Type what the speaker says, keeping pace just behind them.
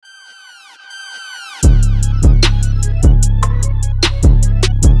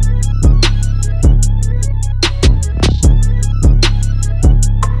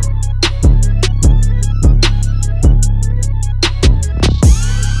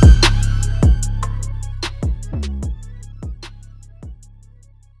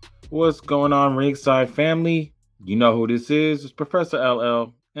What's going on, Ringside family? You know who this is. It's Professor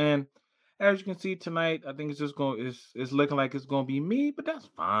LL. And as you can see tonight, I think it's looking like it's gonna be me, but that's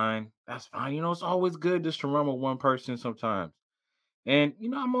fine. That's fine. It's always good just to run with one person sometimes. And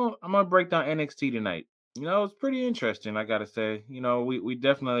I'm gonna break down NXT tonight. It's pretty interesting, I gotta say. We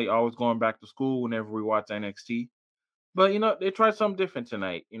definitely always going back to school whenever we watch NXT. But they tried something different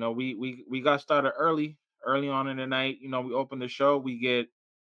tonight. We got started early on in the night. We opened the show,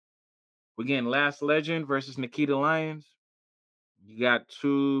 we're getting Last Legend versus Nikita Lyons. You got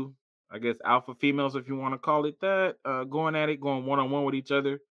two, I guess, alpha females, if you want to call it that, going at it, going one on one with each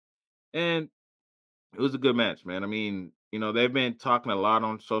other. And it was a good match, man. I mean, they've been talking a lot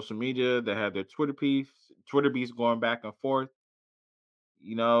on social media. They had their Twitter beefs going back and forth,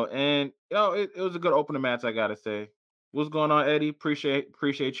 and it was a good opening match, I gotta say. What's going on, Eddie? Appreciate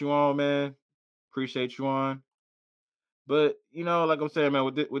you on, man. Appreciate you on. But like I'm saying, man,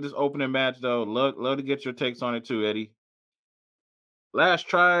 with this opening match though, love to get your takes on it too, Eddie. Last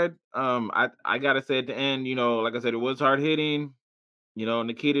tried. I gotta say at the end, like I said, it was hard hitting.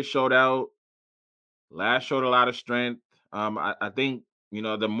 Nikita showed out. Last showed a lot of strength. I think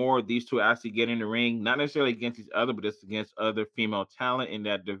the more these two actually get in the ring, not necessarily against each other, but just against other female talent in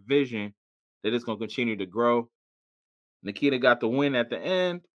that division, that it's gonna continue to grow. Nikita got the win at the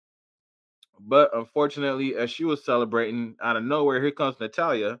end, but unfortunately, as she was celebrating out of nowhere, here comes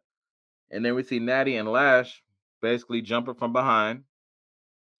Natalia, and then we see Natty and Lash basically jumping from behind.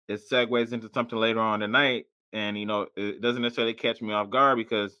 It segues into something later on tonight. And it doesn't necessarily catch me off guard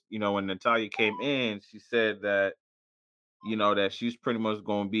because when Natalia came in, she said that that she's pretty much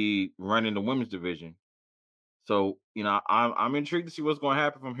going to be running the women's division. So I'm intrigued to see what's going to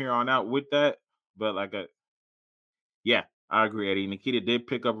happen from here on out with that. But yeah, I agree, Eddie. Nikita did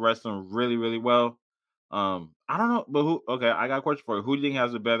pick up wrestling really, really well. I don't know, but who? Okay, I got a question for you. Who do you think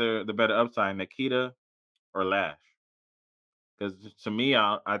has the better upside, Nikita or Lash? Because to me,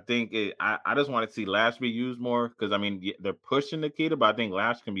 I think I just want to see Lash be used more. Because I mean, they're pushing Nikita, but I think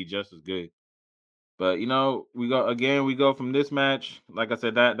Lash can be just as good. But we go from this match. Like I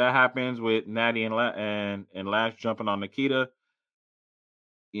said, that happens with Natty and Lash jumping on Nikita.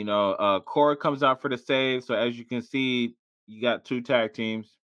 Cora comes out for the save. So as you can see, you got two tag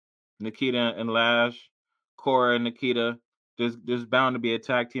teams, Nikita and Lash, Cora and Nikita. There's bound to be a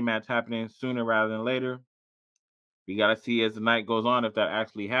tag team match happening sooner rather than later. We gotta see as the night goes on if that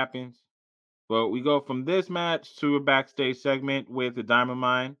actually happens. But we go from this match to a backstage segment with the Diamond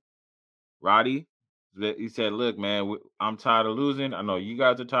Mine, Roddy. He said, "Look, man, I'm tired of losing. I know you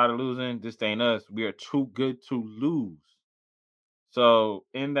guys are tired of losing. This ain't us. We are too good to lose." So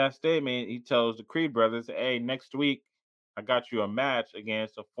in that statement, he tells the Creed brothers, "Hey, next week I got you a match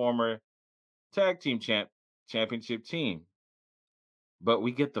against a former tag team championship team, but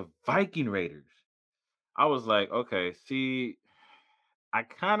we get the Viking Raiders." I was like, okay, see, I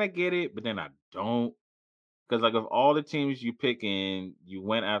kind of get it, but then I don't. Because like of all the teams you picking, you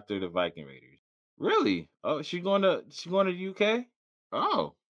went after the Viking Raiders. Really? Oh, she going to UK?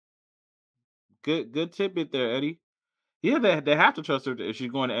 Oh, good tidbit there, Eddie. Yeah, they have to trust her if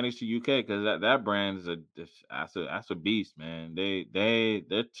she's going to NXT UK because that brand is that's a beast, man.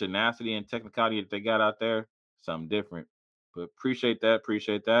 Their tenacity and technicality that they got out there, something different. But appreciate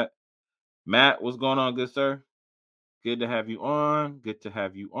that. Matt, what's going on, good sir? Good to have you on. Good to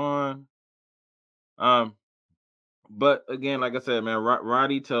have you on. Um, But again, like I said, man,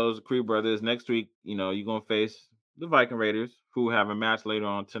 Roddy tells the Creed brothers next week, you're gonna face the Viking Raiders, who have a match later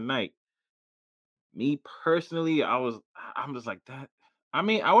on tonight. Me personally, I'm just like that. I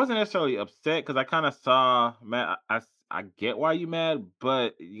mean, I wasn't necessarily upset because I kind of saw, man, I get why you mad,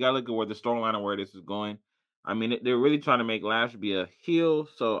 but you gotta look at where the storyline and where this is going. I mean, they're really trying to make Lash be a heel,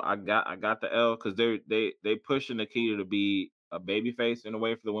 so I got the L because they pushing Nikita to be a babyface in a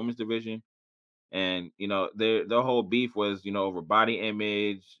way for the women's division. And their whole beef was over body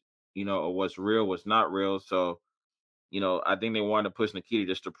image, or what's real, what's not real. So I think they wanted to push Nikita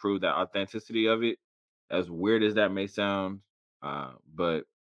just to prove that authenticity of it, as weird as that may sound. But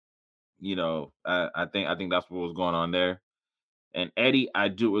I think that's what was going on there. And Eddie, I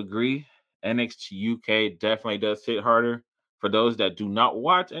do agree, NXT UK definitely does hit harder. For those that do not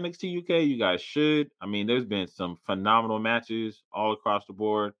watch NXT UK, you guys should. I mean, there's been some phenomenal matches all across the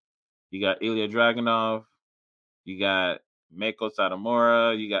board. You got Ilya Dragunov, you got Mako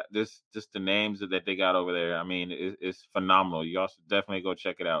Satomura. You got this, just the names that they got over there. I mean, it's phenomenal. You also definitely go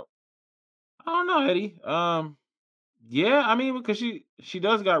check it out. I don't know, Eddie. Yeah, I mean, because she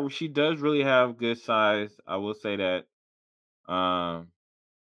does really have good size. I will say that. Um,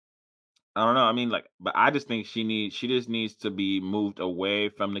 I don't know. I mean, like, but I just think she just needs to be moved away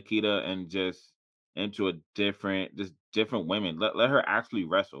from Nikita and just into a just different women. Let her actually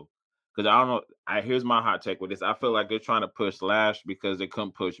wrestle. Because I don't know. Here's my hot take with this. I feel like they're trying to push Lash because they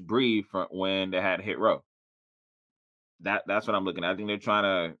couldn't push Bree from when they had Hit Row. That's what I'm looking at. I think they're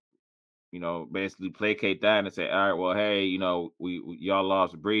trying to, basically placate that and say, all right, well, hey, y'all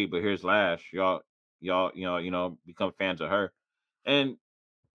lost Bree, but here's Lash. Y'all, become fans of her. And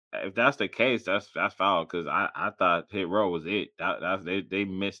if that's the case, that's foul because I thought Hit Row was it. They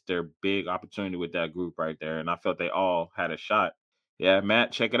missed their big opportunity with that group right there, and I felt they all had a shot. Yeah,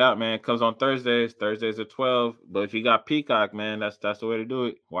 Matt, check it out, man. It comes on Thursdays. Thursdays at 12. But if you got Peacock, man, that's the way to do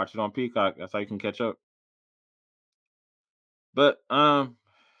it. Watch it on Peacock. That's how you can catch up. But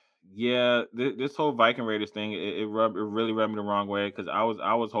yeah, this whole Viking Raiders thing, it really rubbed me the wrong way because I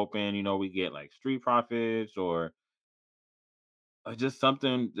was hoping we get like Street Profits or just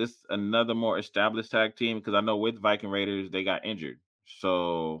something, just another more established tag team. Because I know with Viking Raiders they got injured,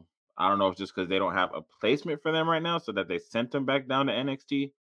 so I don't know if it's just because they don't have a placement for them right now, so that they sent them back down to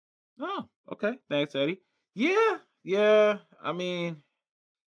NXT. Oh, okay, thanks, Eddie. Yeah, yeah. I mean,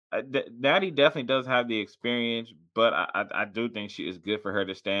 Natty definitely does have the experience, but I do think she is good for her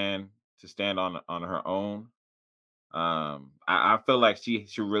to stand on her own. I feel like she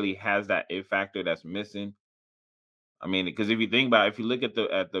really has that it factor that's missing. I mean, because if you think about it, if you look at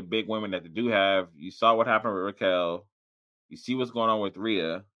the big women that they do have, you saw what happened with Raquel. You see what's going on with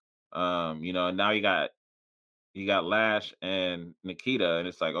Rhea. And now you got Lash and Nikita, and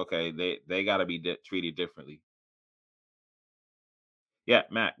it's like, okay, they got to be treated differently. Yeah,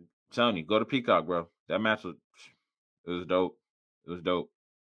 Matt, I'm telling you, go to Peacock, bro. That match was it was dope. It was dope.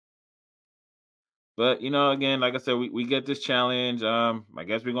 But again, like I said, we get this challenge. I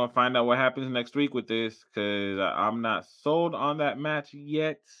guess we're gonna find out what happens next week with this because I'm not sold on that match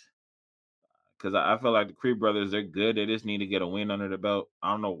yet. Because I feel like the Creed brothers, they're good. They just need to get a win under the belt.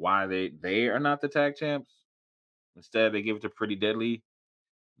 I don't know why they are not the tag champs. Instead, they give it to Pretty Deadly.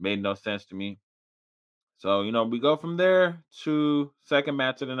 Made no sense to me. So we go from there to second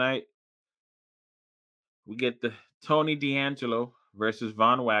match of the night. We get the Tony D'Angelo versus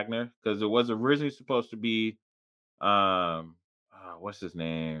Von Wagner because it was originally supposed to be what's his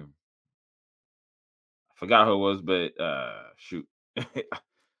name? I forgot who it was, but shoot.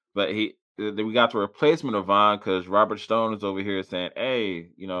 But we got the replacement of Vaughn because Robert Stone is over here saying, "Hey,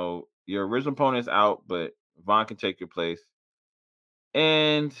 your original opponent's out, but Vaughn can take your place."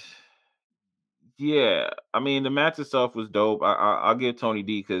 And yeah, I mean, the match itself was dope. I'll give Tony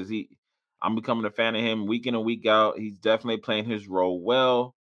D because I'm becoming a fan of him week in and week out. He's definitely playing his role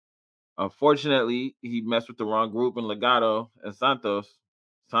well. Unfortunately, he messed with the wrong group in Legato and Santos.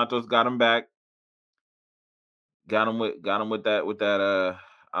 Santos got him back, got him with that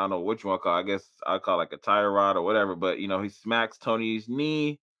I don't know which one I call. I guess I call like a tire rod or whatever. But he smacks Tony's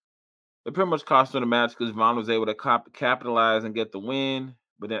knee. It pretty much cost him the match because Vaughn was able to capitalize and get the win.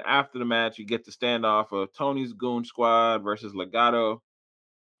 But then after the match, you get the standoff of Tony's Goon Squad versus Legato.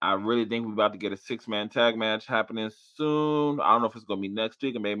 I really think we're about to get a six-man tag match happening soon. I don't know if it's going to be next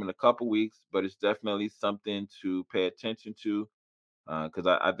week or maybe in a couple weeks, but it's definitely something to pay attention to because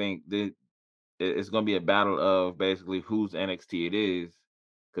I think it's going to be a battle of basically whose NXT it is.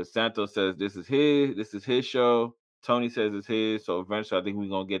 Because Santos says this is his show. Tony says it's his. So eventually, I think we're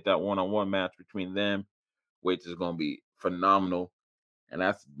going to get that one-on-one match between them, which is going to be phenomenal. And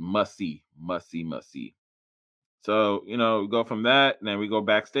that's must see, must see, must see. So, we go from that, and then we go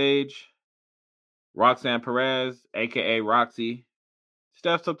backstage. Roxanne Perez, aka Roxy,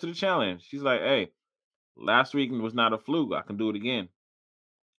 steps up to the challenge. She's like, "Hey, last week was not a fluke. I can do it again."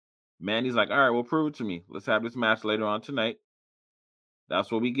 Mandy's like, "All right, well, prove it to me. Let's have this match later on tonight." That's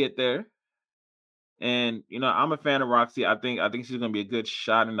what we get there. And I'm a fan of Roxy. I think she's gonna be a good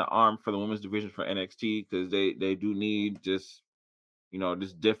shot in the arm for the women's division for NXT because they do need just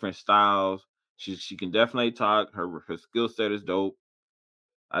different styles. She can definitely talk. Her skill set is dope.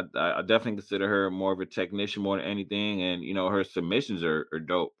 I definitely consider her more of a technician more than anything, and her submissions are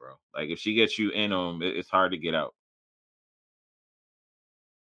dope, bro. Like if she gets you in them, it's hard to get out.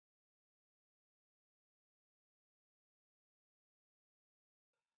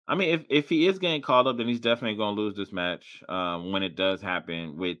 I mean, if he is getting called up, then he's definitely gonna lose this match when it does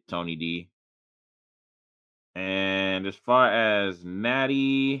happen with Tony D. And as far as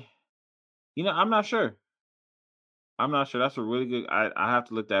Natty, I'm not sure. I'm not sure. That's a really good. I have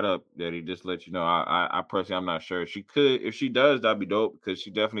to look that up, Daddy. Just to let you know. I personally, I'm not sure. She could, if she does, that'd be dope because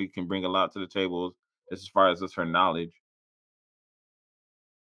she definitely can bring a lot to the table as far as just her knowledge.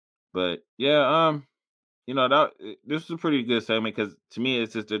 But yeah, this is a pretty good segment because to me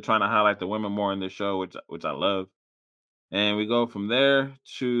it's just they're trying to highlight the women more in the show, which I love. And we go from there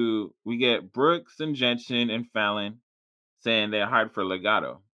to we get Brooks and Jensen and Fallon saying they're hired for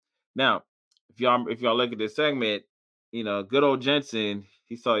Legato. Now, if y'all look at this segment, good old Jensen,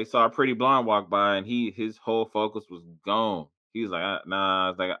 he saw a pretty blonde walk by, and his whole focus was gone. He was like, nah, I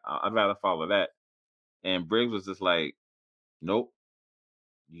was like, I'd rather follow that. And Briggs was just like, nope,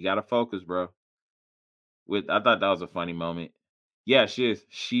 you gotta focus, bro. With I thought that was a funny moment. Yeah, she is.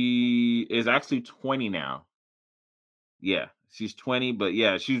 She is actually 20 now. Yeah, she's 20, but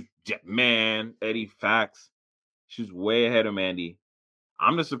yeah, man, Eddie facts. She's way ahead of Mandy.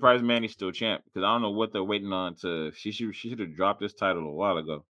 I'm just surprised Mandy's still champ because I don't know what they're waiting on to. She should have dropped this title a while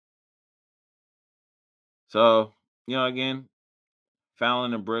ago. So again,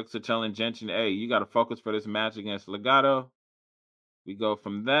 Fallon and Brooks are telling Jensen, "Hey, you got to focus for this match against Legato." We go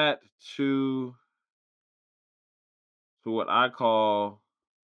from that to what I call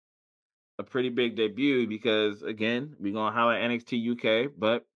a pretty big debut because again, we're gonna highlight NXT UK,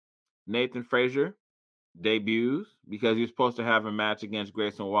 but Nathan Frazier debuts because he's supposed to have a match against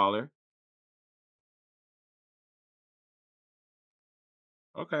Grayson Waller.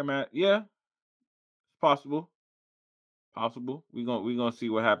 Okay, Matt. Yeah, it's possible. Possible. We gonna see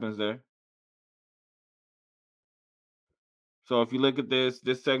what happens there. So if you look at this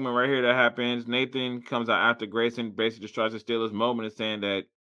segment right here that happens, Nathan comes out after Grayson basically just tries to steal his moment and saying that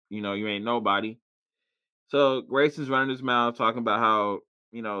you ain't nobody. So Grayson's running his mouth talking about how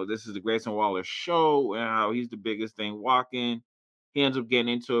this is the Grayson Waller show and how he's the biggest thing walking. He ends up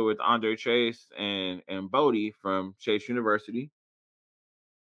getting into it with Andre Chase and Bodie from Chase University.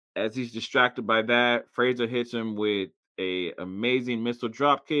 As he's distracted by that, Fraser hits him with a amazing missile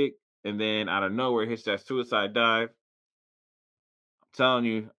drop kick, and then out of nowhere hits that suicide dive. I'm telling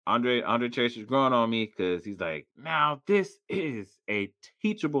you, Andre Chase is growing on me because he's like, now this is a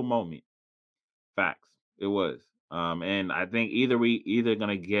teachable moment. Facts. It was. And I think we either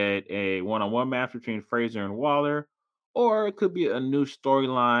gonna get a one-on-one match between Fraser and Waller, or it could be a new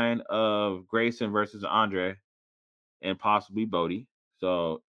storyline of Grayson versus Andre and possibly Bodie.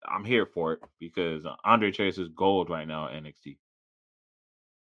 So I'm here for it because Andre Chase is gold right now at NXT.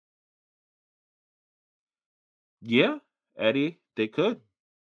 Yeah, Eddie, they could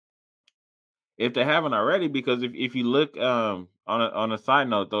if they haven't already. Because if you look on a side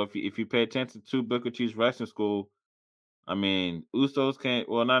note though, if you pay attention to Booker T's wrestling school, I mean Usos can't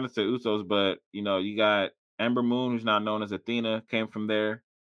well not necessarily Usos, but you got Ember Moon, who's now known as Athena, came from there.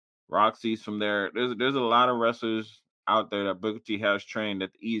 Roxy's from there. There's a lot of wrestlers out there that Booker T has trained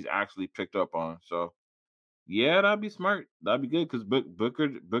that he's actually picked up on. So yeah, that'd be smart. That'd be good because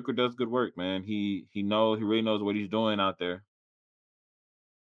Booker does good work, man. He really knows what he's doing out there.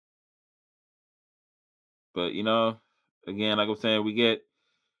 But again, like I'm saying, we get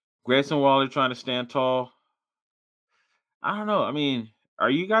Grayson Waller trying to stand tall. I don't know. I mean, are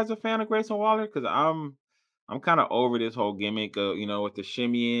you guys a fan of Grayson Waller? Because I'm kind of over this whole gimmick of with the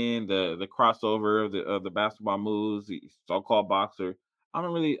shimmying, the crossover of the basketball moves, the so-called boxer.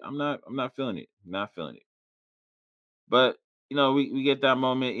 I'm not feeling it. Not feeling it. But we get that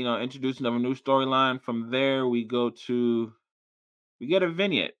moment, introducing of a new storyline. From there, we get a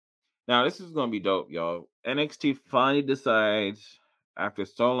vignette. Now this is gonna be dope, y'all. NXT finally decides after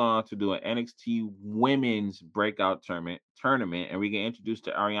so long to do an NXT Women's Breakout tournament, and we get introduced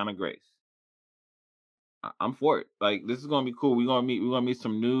to Ariana Grace. I'm for it. Like this is gonna be cool. We're gonna meet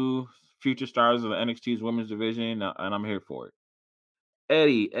some new future stars of the NXT's Women's Division, and I'm here for it.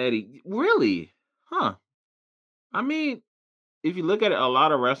 Eddie, really? Huh? I mean, if you look at it, a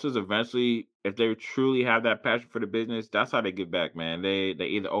lot of wrestlers eventually, if they truly have that passion for the business, that's how they give back, man. They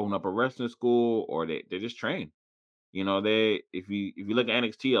either open up a wrestling school or they just train. They if you look at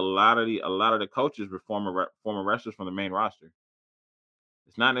NXT, a lot of the coaches were former wrestlers from the main roster.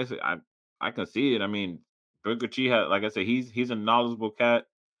 It's not necessarily I can see it. I mean, Booker T had like I said, he's a knowledgeable cat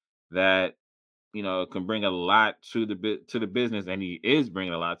that can bring a lot to the business, and he is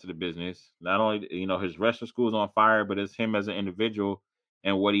bringing a lot to the business. Not only his wrestling school is on fire, but it's him as an individual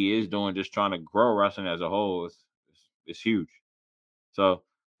and what he is doing, just trying to grow wrestling as a whole. It's huge. So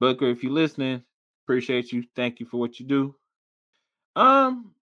Booker, if you're listening, appreciate you. Thank you for what you do.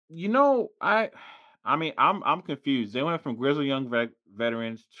 Um, I mean, I'm confused. They went from Grizzly Young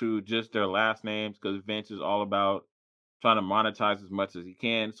veterans to just their last names because Vince is all about trying to monetize as much as he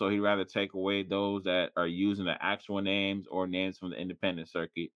can. So he'd rather take away those that are using the actual names or names from the independent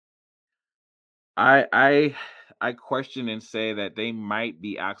circuit. I I I question and say that they might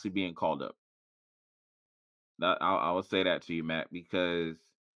be actually being called up. I will say that to you, Matt, because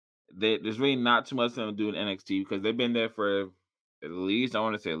there's really not too much for them to do in NXT because they've been there for at least, I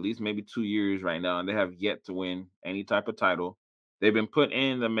want to say, at least maybe 2 years right now, and they have yet to win any type of title. They've been put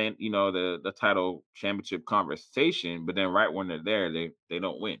in the main, the title championship conversation, but then right when they're there, they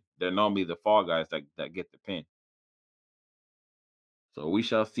don't win. They're normally the fall guys that get the pin. So we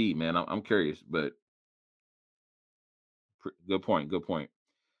shall see, man. I'm curious, but good point. Good point.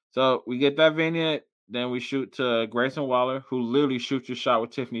 So we get that vignette, then we shoot to Grayson Waller, who literally shoots your shot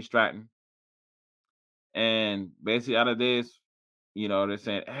with Tiffany Stratton. And basically, out of this, they're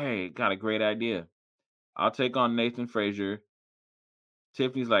saying, "Hey, got a great idea. I'll take on Nathan Frazier."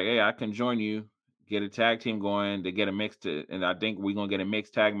 Tiffany's like, "Hey, I can join you. Get a tag team going. They get a mixed, and I think we're gonna get a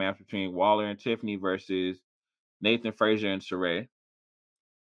mixed tag match between Waller and Tiffany versus Nathan Frazier and Saray.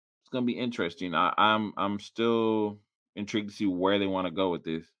 It's gonna be interesting. I'm still intrigued to see where they want to go with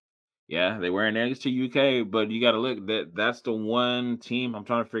this. Yeah, they were in NXT UK, but you got to look that's the one team I'm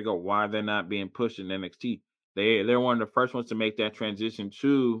trying to figure out why they're not being pushed in NXT. They're one of the first ones to make that transition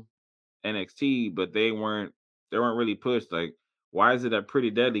to NXT, but they weren't really pushed. Like, why is it that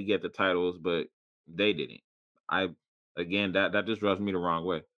Pretty Deadly get the titles, but they didn't? I Again, that just rubs me the wrong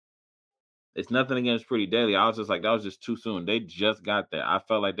way. It's nothing against Pretty Deadly. I was just like, that was just too soon. They just got there. I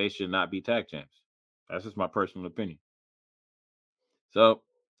felt like they should not be tag champs. That's just my personal opinion. So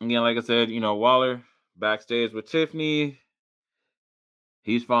again, like I said, Waller backstage with Tiffany.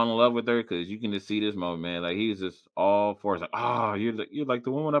 He's falling in love with her because you can just see this moment, man. Like he's just all for it. It's like, oh, you're like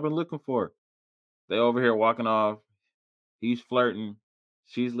the woman I've been looking for. They over here walking off. He's flirting.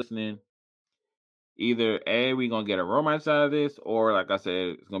 She's listening. Either A, we gonna get a romance out of this, or like I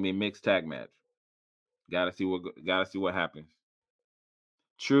said, it's gonna be a mixed tag match. Gotta see what happens.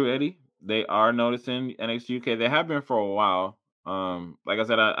 True, Eddie. They are noticing NXT UK. They have been for a while. Like I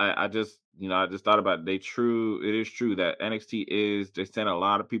said, I just I just thought about it. It is true that NXT is they send a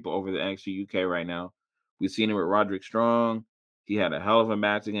lot of people over to NXT UK right now. We've seen it with Roderick Strong. He had a hell of a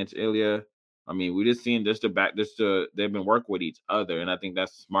match against Ilya. I mean, we just seen they've been working with each other, and I think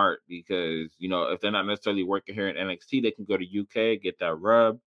that's smart because if they're not necessarily working here in NXT, they can go to UK, get that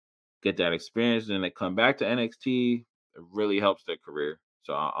rub, get that experience, and then they come back to NXT. It really helps their career.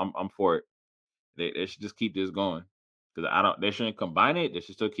 So I'm for it. They should just keep this going because I don't. They shouldn't combine it. They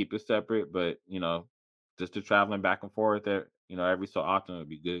should still keep it separate. But just the traveling back and forth there, every so often would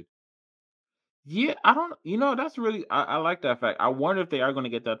be good. Yeah, I don't. That's really. I like that fact. I wonder if they are going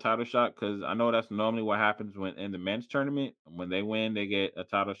to get that title shot because I know that's normally what happens when in the men's tournament. When they win, they get a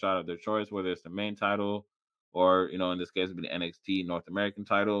title shot of their choice, whether it's the main title or in this case, it'd be the NXT North American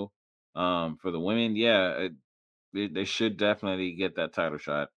title. For the women, yeah, they should definitely get that title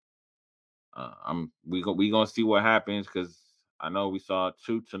shot. We gonna see what happens because I know we saw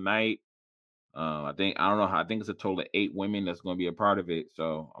two tonight. I don't know how. I think it's a total of 8 women that's gonna be a part of it.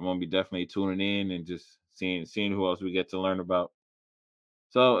 So I'm gonna be definitely tuning in and just seeing who else we get to learn about.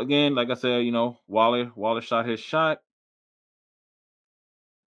 So again, like I said, Waller shot his shot,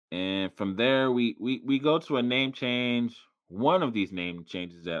 and from there we go to a name change. One of these name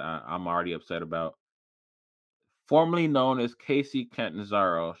changes that I'm already upset about. Formerly known as Casey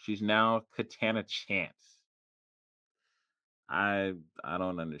Catanzaro, she's now Katana Chance. I I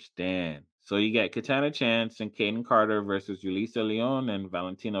don't understand. So you got Katana Chance and Kaden Carter versus Yulisa Leon and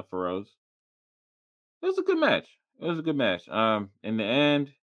Valentina Feroz. It was a good match. It was a good match. In the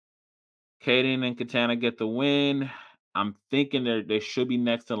end, Kaden and Katana get the win. I'm thinking they should be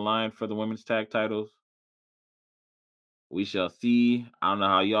next in line for the women's tag titles. We shall see. I don't know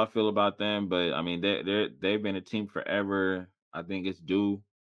how y'all feel about them, but I mean they've been a team forever. I think it's due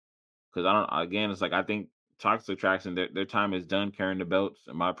because I don't. Again, it's like I think Toxic Attraction their time is done carrying the belts.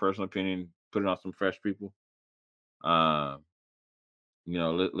 In my personal opinion, put it on some fresh people. Uh,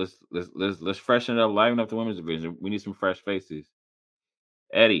 let's freshen it up, liven up the women's division. We need some fresh faces.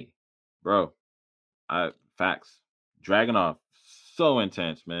 Eddie, bro, I facts. Dragunov, so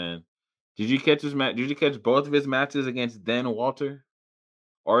intense, man. Did you catch his match? Did you catch both of his matches against Dan Walter,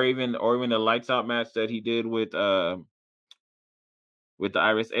 or even the lights out match that he did with the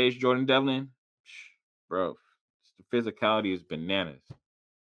Iris Age Jordan Devlin? Bro, the physicality is bananas.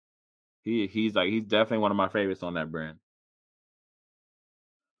 He's definitely one of my favorites on that brand.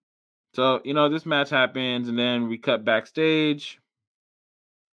 So, this match happens, and then we cut backstage.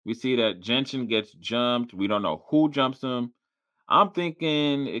 We see that Jensen gets jumped. We don't know who jumps him. I'm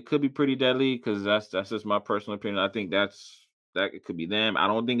thinking it could be Pretty Deadly because that's just my personal opinion. I think that it could be them. I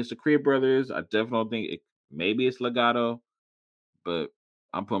don't think it's the Creed brothers. I definitely don't think maybe it's Legato, but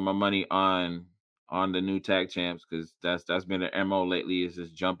I'm putting my money on the new tag champs because that's been their MO lately is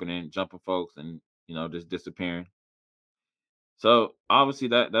just jumping folks and just disappearing. So obviously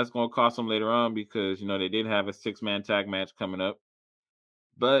that's going to cost them later on because they did have a 6-man tag match coming up.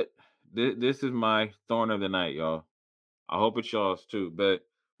 But this is my thorn of the night, y'all. I hope it's y'all's too. But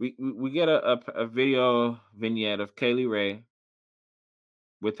we get a video vignette of Kaylee Ray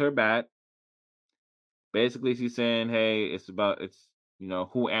with her bat. Basically, she's saying, "Hey, it's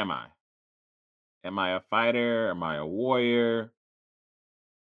who am I? Am I a fighter? Am I a warrior?"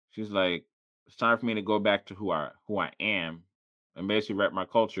 She's like, "It's time for me to go back to who I am, and basically rep my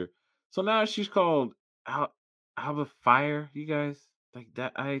culture." So now she's called Al Alba Fire. You guys like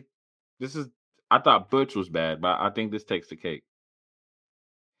that? This is I thought Butch was bad, but I think this takes the cake.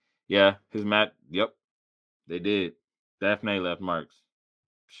 Yeah, his mat. Yep, they did. Definitely left marks.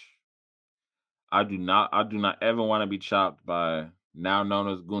 I do not ever want to be chopped by now known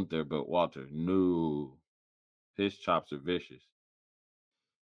as Gunther, but Walter. No, his chops are vicious.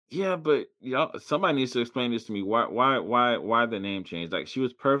 Yeah, but y'all, somebody needs to explain this to me. Why the name change? Like she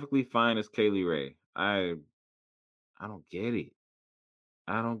was perfectly fine as Kaylee Ray. I don't get it.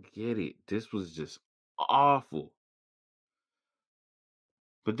 I don't get it. This was just awful.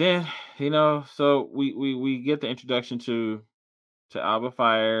 But then, so we get the introduction to Alba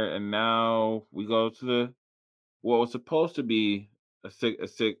Fire, and now we go to the what was supposed to be a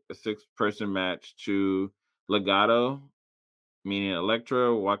six person match to Legato, meaning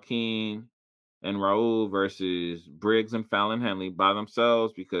Electra, Joaquin, and Raul versus Briggs and Fallon Henley by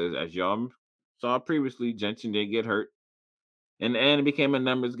themselves because, as y'all saw previously, Jensen did get hurt. In the end, it became a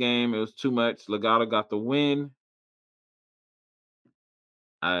numbers game. It was too much. Legato got the win.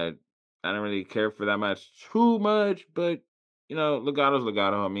 I I don't really care for that match too much, but Legato's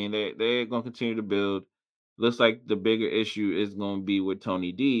Legato. I mean, they're gonna continue to build. Looks like the bigger issue is gonna be with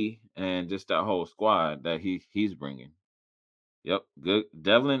Tony D and just that whole squad that he's bringing. Yep, good.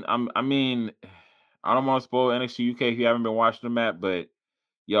 Devlin, I mean, I don't want to spoil NXT UK if you haven't been watching the map, but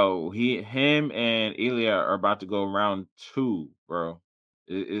yo, him and Ilya are about to go round two, bro.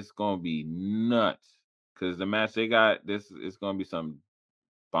 It's gonna be nuts because the match they got this is gonna be some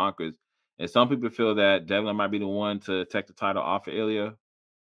bonkers. And some people feel that Devlin might be the one to take the title off of Ilya,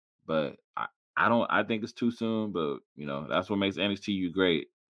 but I don't. I think it's too soon. But that's what makes NXT great.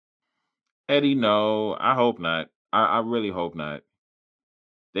 Eddie, no, I hope not. I really hope not.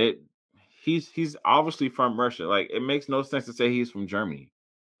 That he's obviously from Russia. Like it makes no sense to say he's from Germany.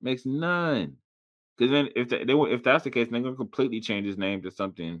 Makes none. Because then if that's the case, they're gonna completely change his name to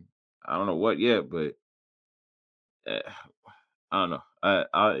something. I don't know what yet, but uh, I don't know.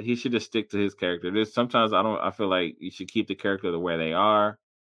 He should just stick to his character. There's sometimes I don't. I feel like you should keep the character the way they are.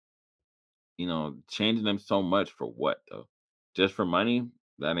 Changing them so much for what though? Just for money?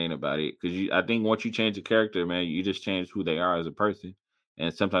 That ain't about it. Because I think once you change the character, man, you just change who they are as a person,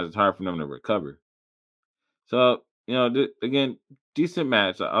 and sometimes it's hard for them to recover. So again, decent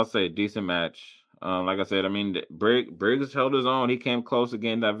match. I'll say decent match. Like I said, I mean, Briggs held his own. He came close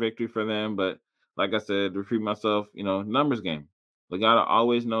again that victory for them, but like I said, to repeat myself, numbers game. Legata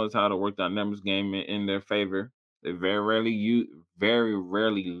always knows how to work that numbers game in their favor. They very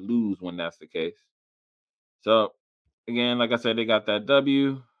rarely lose when that's the case. So again, like I said, they got that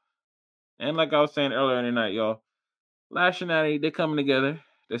W, and like I was saying earlier in the night, y'all, Lash and Natty, they coming together.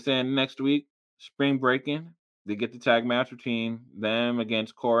 They're saying next week, spring breaking, they get the tag match between them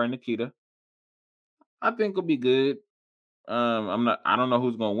against Cora and Nikita. I think it'll be good. I don't know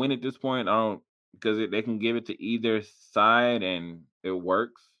who's gonna win at this point. I don't because they can give it to either side and it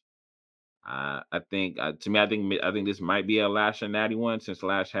works. I think to me, I think this might be a Lash and Natty one since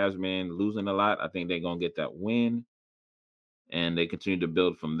Lash has been losing a lot. I think they're gonna get that win and they continue to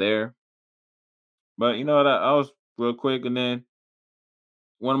build from there. But you know what? I was real quick, and then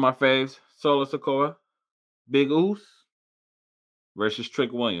one of my faves, Solo Sokoa, Big Oos versus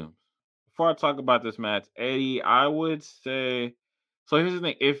Trick Williams. Before I talk about this match, Eddie, I would say. So here's the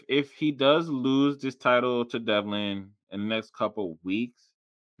thing: if he does lose this title to Devlin in the next couple weeks,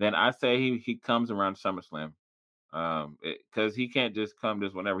 then I say he comes around SummerSlam. Because he can't just come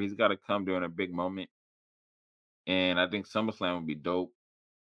just whenever. He's got to come during a big moment, and I think SummerSlam would be dope.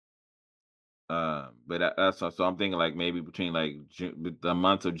 But that's so I'm thinking like maybe between like the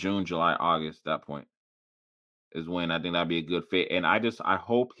months of June, July, August. That point is when I think that'd be a good fit, and I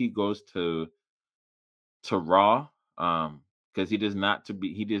hope he goes to Raw, because he does not to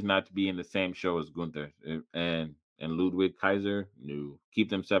be in the same show as Gunther and Ludwig Kaiser. No, keep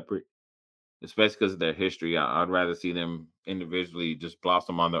them separate, especially because of their history. I'd rather see them individually just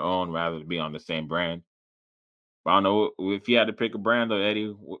blossom on their own rather than be on the same brand. But I don't know if you had to pick a brand though,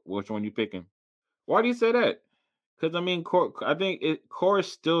 Eddie. Which one you picking? Why do you say that? Because I mean, I think Core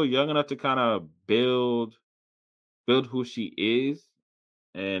is still young enough to kind of build. build who she is.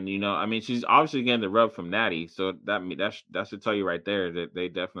 And I mean, she's obviously getting the rub from Natty, so that should tell you right there that they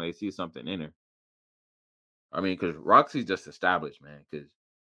definitely see something in her. I mean, because Roxy's just established, man. Because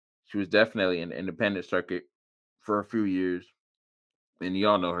she was definitely in the independent circuit for a few years, and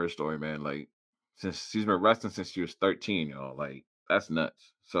y'all know her story, man. Like, since she's been wrestling since she was 13, y'all, like that's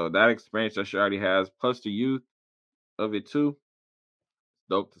nuts. So that experience that she already has, plus the youth of it too,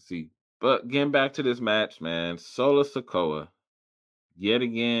 dope to see. But getting back to this match, man, Solo Sokoa, yet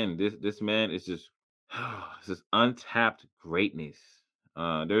again, this man is just it's just untapped greatness.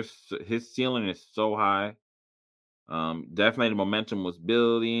 His ceiling is so high. Definitely the momentum was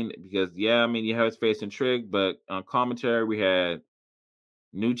building because yeah, I mean you have his facing Trig, but on commentary we had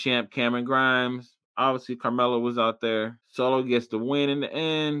new champ Cameron Grimes. Obviously Carmelo was out there. Solo gets the win in the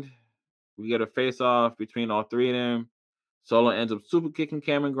end. We get a face off between all three of them. Solo ends up super kicking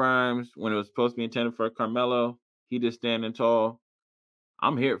Cameron Grimes when it was supposed to be intended for Carmelo. He just standing tall.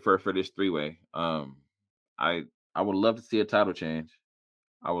 I'm here for this three way. I I would love to see a title change.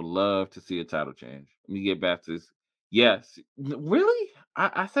 I would love to see a title change. Let me get back to this. Yes, really?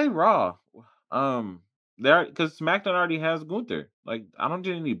 I say Raw. There because SmackDown already has Gunther. Like I don't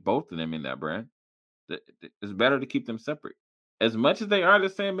really need both of them in that brand. It's better to keep them separate. As much as they are the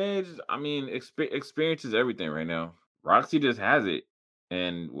same age, I mean, experience is everything right now. Roxy just has it,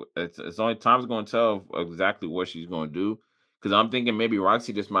 and it's only time's going to tell exactly what she's going to do. Because I'm thinking maybe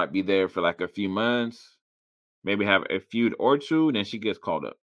Roxy just might be there for like a few months, maybe have a feud or two, then she gets called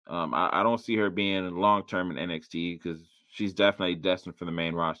up. I don't see her being long term in NXT because she's definitely destined for the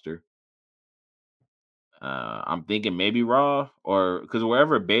main roster. I'm thinking maybe Raw or because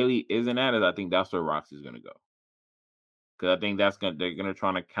wherever Bailey isn't at, I think that's where Roxy's gonna go. Because I think they're gonna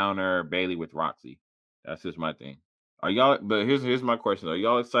try to counter Bailey with Roxy. That's just my thing. Are y'all? But here's my question: Are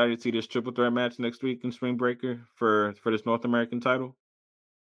y'all excited to see this triple threat match next week in Spring Breaker for this North American title?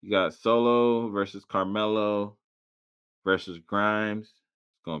 You got Solo versus Carmelo versus Grimes.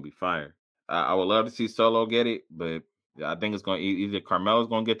 It's gonna be fire. I would love to see Solo get it, but I think it's going to either Carmelo's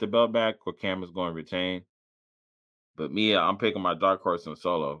going to get the belt back or Cam is going to retain. But me, I'm picking my dark horse on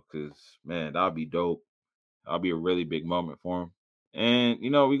Solo because man, that'll be dope. That'll be a really big moment for him. And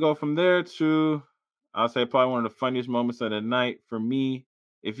we go from there to I'll say probably one of the funniest moments of the night for me.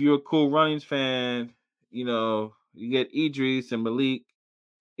 If you're a Cool Runnings fan, you get Idris and Malik.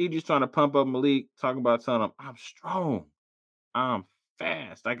 Idris trying to pump up Malik, talking about telling him, I'm strong. I'm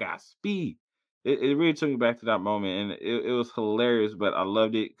fast. I got speed. It really took me back to that moment, and it was hilarious. But I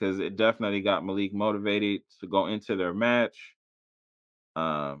loved it because it definitely got Malik motivated to go into their match.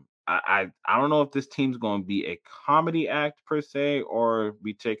 I don't know if this team's going to be a comedy act per se or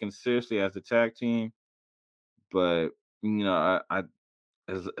be taken seriously as a tag team, but I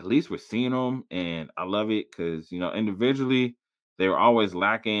at least we're seeing them, and I love it because individually they were always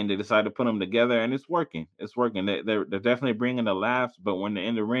lacking. They decided to put them together, and it's working. It's working. They're definitely bringing the laughs, but when they're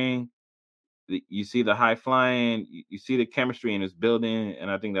in the ring, you see the high flying, you see the chemistry in this building,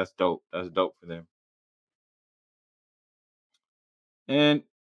 and I think that's dope. That's dope for them. And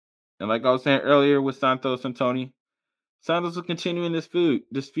like I was saying earlier with Santos and Tony, Santos will continue in this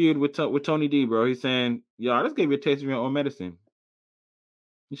feud with Tony D, bro. He's saying, "Yo, I just gave you a taste of your own medicine.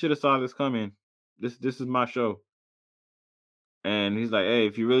 You should have saw this coming. This is my show." And he's like, "Hey,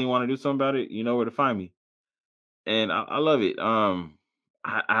 if you really want to do something about it, you know where to find me." And I love it.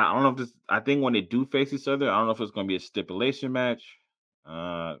 I don't know if this. I think when they do face each other, I don't know if it's going to be a stipulation match.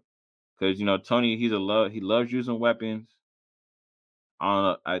 Because Tony, he loves using weapons.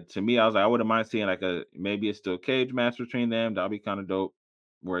 I don't know. To me, I was like, I wouldn't mind seeing like maybe a still cage match between them. That'll be kind of dope,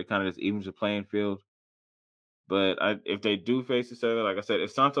 where it kind of just evens the playing field. But if they do face each other, like I said,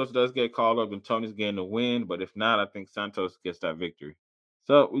 if Santos does get called up, then Tony's getting the win. But if not, I think Santos gets that victory.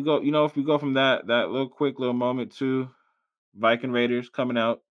 So we go, if we go from that little quick little moment to Viking Raiders coming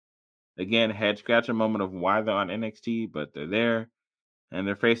out again, head scratcher moment of why they're on NXT, but they're there and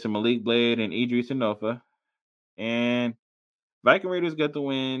they're facing Malik Blade and Idris Enofa, and Viking Raiders get the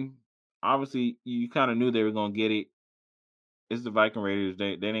win. Obviously, you kind of knew they were gonna get it. It's the Viking Raiders.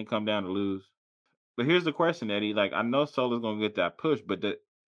 They didn't come down to lose. But here's the question, Eddie. Like I know Solo's gonna get that push, but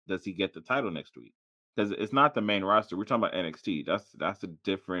does he get the title next week? Because it's not the main roster. We're talking about NXT. That's a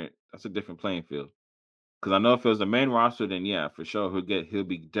different playing field. Because I know if it was the main roster, then yeah, for sure he'll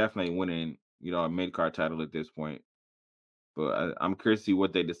be definitely winning, a mid card title at this point. But I'm curious to see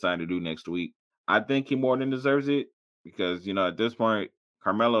what they decide to do next week. I think he more than deserves it because at this point,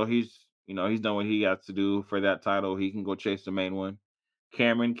 Carmelo he's done what he has to do for that title. He can go chase the main one.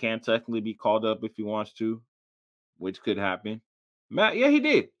 Cameron can technically be called up if he wants to, which could happen. Matt, yeah, he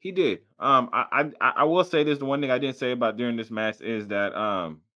did. He did. I will say this. The one thing I didn't say about during this match is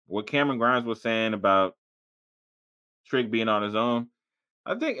that what Cameron Grimes was saying about Trick being on his own.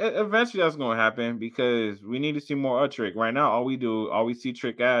 I think eventually that's going to happen because we need to see more of Trick. Right now, all we see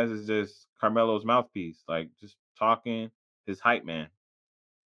Trick as is just Carmelo's mouthpiece, like just talking, his hype man.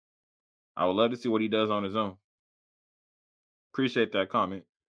 I would love to see what he does on his own. Appreciate that comment.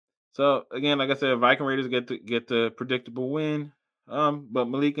 So again, like I said, Viking Raiders get the predictable win. But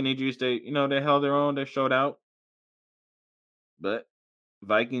Malik and Idris, they held their own, they showed out. But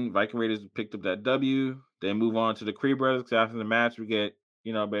Viking Raiders picked up that W. They move on to the Creed brothers 'cause after the match. We get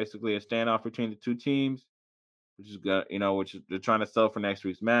basically a standoff between the two teams, which is good. Which they're trying to sell for next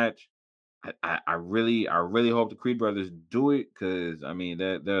week's match. I really hope the Creed brothers do it because I mean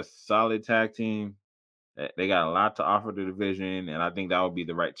they're a solid tag team. They got a lot to offer the division, and I think that would be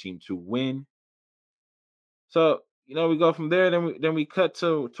the right team to win. So we go from there. Then we cut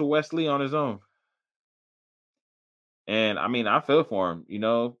to Wesley on his own, and I mean I feel for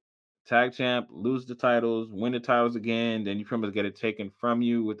him. Tag champ, lose the titles, win the titles again, then you pretty much get it taken from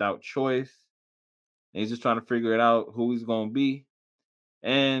you without choice. And he's just trying to figure it out who he's going to be.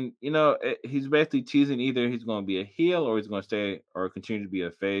 And he's basically teasing either he's going to be a heel or he's going to stay or continue to be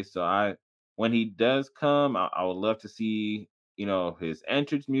a face. So when he does come, I would love to see his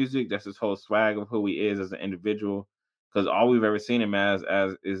entrance music. That's his whole swag of who he is as an individual. Because all we've ever seen him as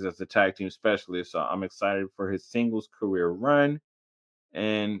is as a tag team specialist. So I'm excited for his singles career run,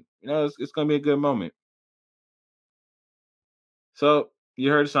 and it's going to be a good moment. So you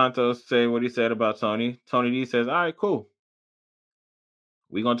heard Santos say what he said about Tony. Tony D says, "All right, cool.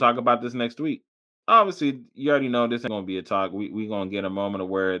 We're gonna talk about this next week." Obviously, you already know this ain't gonna be a talk. We gonna get a moment of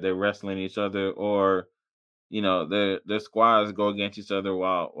where they're wrestling each other, or their squads go against each other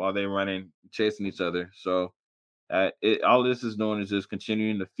while they're running, chasing each other. So all this is doing is just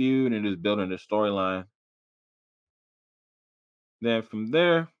continuing the feud and just building the storyline. Then from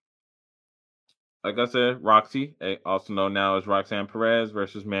there, like I said, Roxy, also known now as Roxanne Perez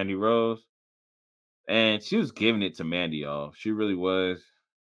versus Mandy Rose, and she was giving it to Mandy, y'all. She really was.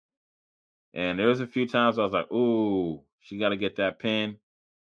 And there was a few times I was like, "Ooh, she got to get that pin."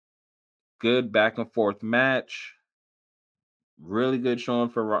 Good back and forth match. Really good showing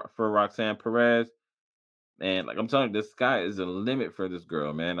for Roxanne Perez. And like I'm telling you, the sky is the limit for this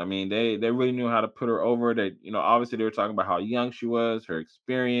girl, man. I mean, they really knew how to put her over. That obviously they were talking about how young she was, her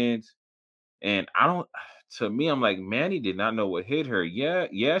experience, and I don't. To me, I'm like, Mandy did not know what hit her. Yeah,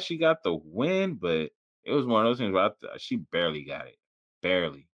 yeah, she got the win, but it was one of those things where she barely got it,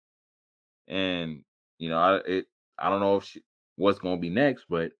 barely. And I don't know if what's going to be next,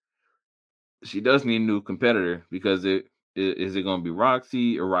 but she does need a new competitor because is it going to be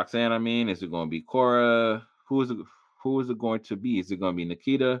Roxy or Roxanne? I mean, is it going to be Cora? Who is it going to be? Is it going to be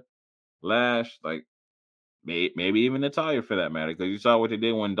Nikita, Lash, like maybe even Natalia for that matter? Because you saw what they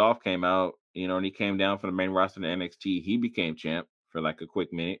did when Dolph came out, and he came down for the main roster in NXT. He became champ for like a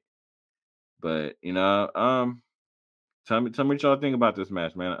quick minute, but tell me what y'all think about this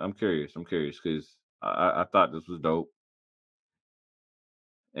match, man. I'm curious. I'm curious because I thought this was dope.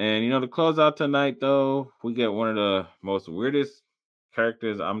 And to close out tonight, though, we get one of the most weirdest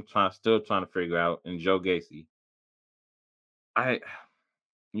characters still trying to figure out in Joe Gacy. I,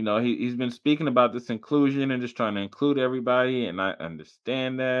 he's been speaking about this inclusion and just trying to include everybody, and I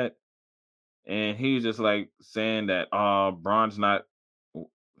understand that. And he's just like saying that, Braun's not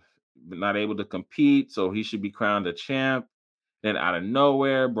able to compete, so he should be crowned a champ. Then out of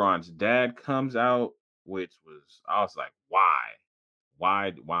nowhere, Braun's dad comes out, which I was like, why?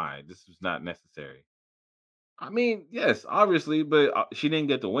 Why? This was not necessary. I mean, yes, obviously, but she didn't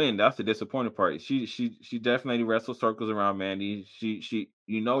get the win. That's the disappointing part. She definitely wrestled circles around Mandy. She's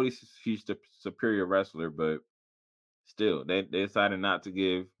the superior wrestler, but still, they decided not to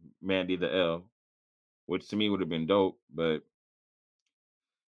give Mandy the L, which to me would have been dope. But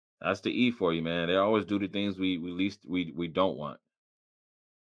that's the E for you, man. They always do the things we least we don't want.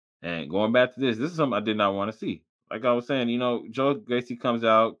 And going back to this is something I did not want to see. Like I was saying, Joe Gacy comes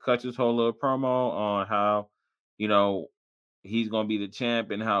out, cuts his whole little promo on how, you know, he's gonna be the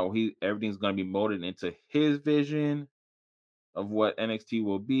champ and how everything's gonna be molded into his vision of what NXT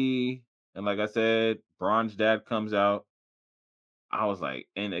will be. And like I said, Braun's dad comes out. I was like,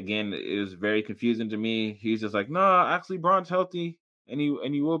 and again, it was very confusing to me. He's just like, nah, actually, Braun's healthy, and he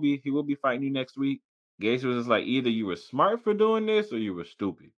will be fighting you next week. Gacy was just like, either you were smart for doing this or you were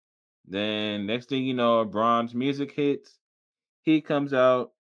stupid. Then next thing you know, Braun's music hits. He comes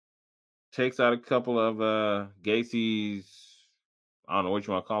out, takes out a couple of Gacy's, I don't know what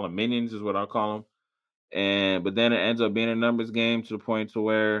you want to call them, minions is what I'll call them. But then it ends up being a numbers game to the point to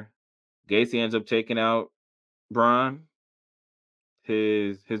where Gacy ends up taking out Braun.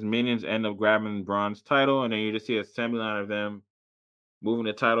 His minions end up grabbing Braun's title, and then you just see a assembly line of them moving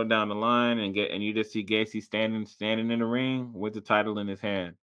the title down the line, and you just see Gacy standing in the ring with the title in his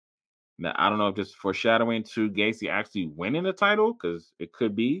hand. Now I don't know if this is foreshadowing to Gacy actually winning the title, because it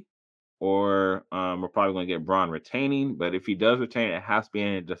could be, or we're probably going to get Braun retaining. But if he does retain, it has to be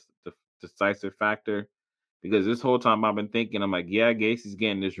in a decisive factor. Because this whole time I've been thinking, I'm like, yeah, Gacy's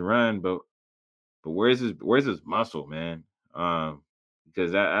getting this run, but where's his muscle, man? Um,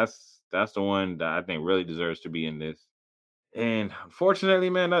 because that's the one that I think really deserves to be in this. And unfortunately,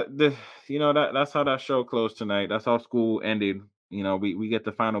 man, that's how that show closed tonight. That's how school ended. We get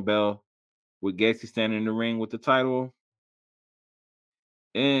the final bell with Gacy standing in the ring with the title.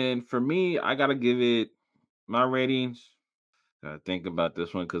 And for me, I gotta give it my ratings. Gotta think about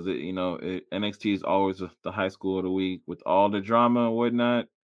this one because NXT is always the high school of the week with all the drama and whatnot.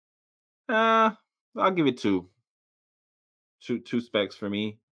 Uh, I'll give it two specs for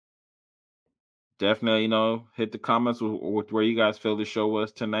me. Definitely, hit the comments with where you guys feel the show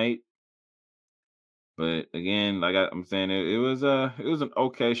was tonight. But again, like I'm saying, it was an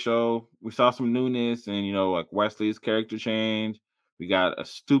okay show. We saw some newness, and like Wesley's character change. We got a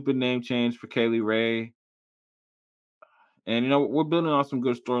stupid name change for Kaylee Ray, and we're building on some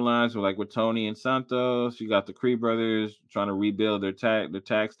good storylines with Tony and Santos. You got the Creed brothers trying to rebuild their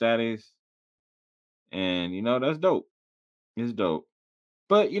tag status, and that's dope. It's dope.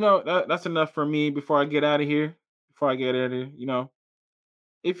 But that's enough for me. Before I get out of here,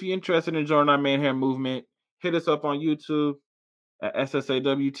 if you're interested in joining our Mayhem movement, hit us up on YouTube at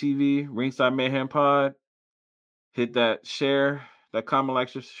SSAWTV, Ringside Mayhem Pod. Hit that share, that comment, like,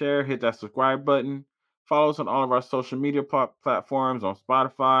 share. Hit that subscribe button. Follow us on all of our social media platforms on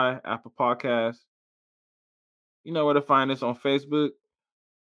Spotify, Apple Podcasts. You know where to find us on Facebook.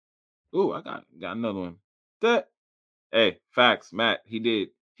 Ooh, I got another one. That Hey, facts, Matt. He did.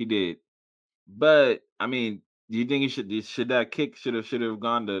 He did. But I mean, do you think should that kick should have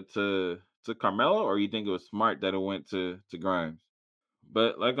gone to Carmelo, or you think it was smart that it went to Grimes?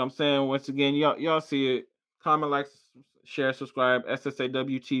 But like I'm saying, once again, y'all see it. Comment, like, share, subscribe,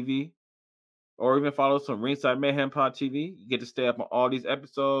 SSAWTV, or even follow us on Ringside Mayhem Pod TV. You get to stay up on all these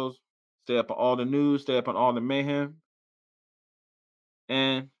episodes, stay up on all the news, stay up on all the mayhem.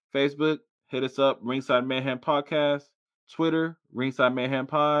 And Facebook, hit us up, Ringside Mayhem Podcast. Twitter, Ringside Mayhem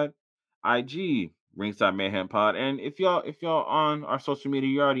Pod. IG, Ringside Mayhem Pod. And if y'all on our social media,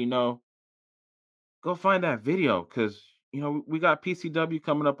 you already know, go find that video, because we got PCW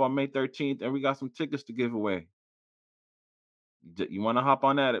coming up on May 13th, and we got some tickets to give away. You want to hop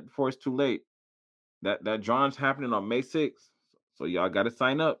on that before it's too late. That drawing's happening on May 6th, so y'all got to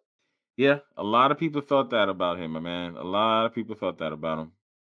sign up. Yeah, a lot of people felt that about him, my man. A lot of people felt that about him.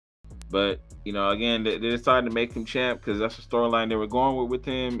 But again, they decided to make him champ because that's the storyline they were going with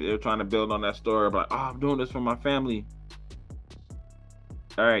him. They were trying to build on that story, like, oh, I'm doing this for my family.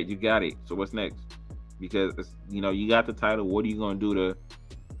 All right, you got it. So what's next? Because you got the title. What are you going to do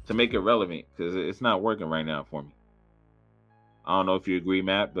to make it relevant? Because it's not working right now for me. I don't know if you agree,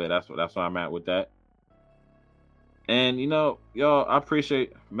 Matt, but that's where I'm at with that. And y'all, I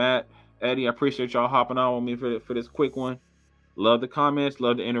appreciate Matt, Eddie. I appreciate y'all hopping on with me for this quick one. Love the comments,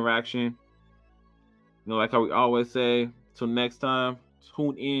 love the interaction. Like how we always say, till next time,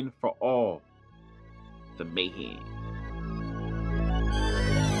 tune in for all the mayhem.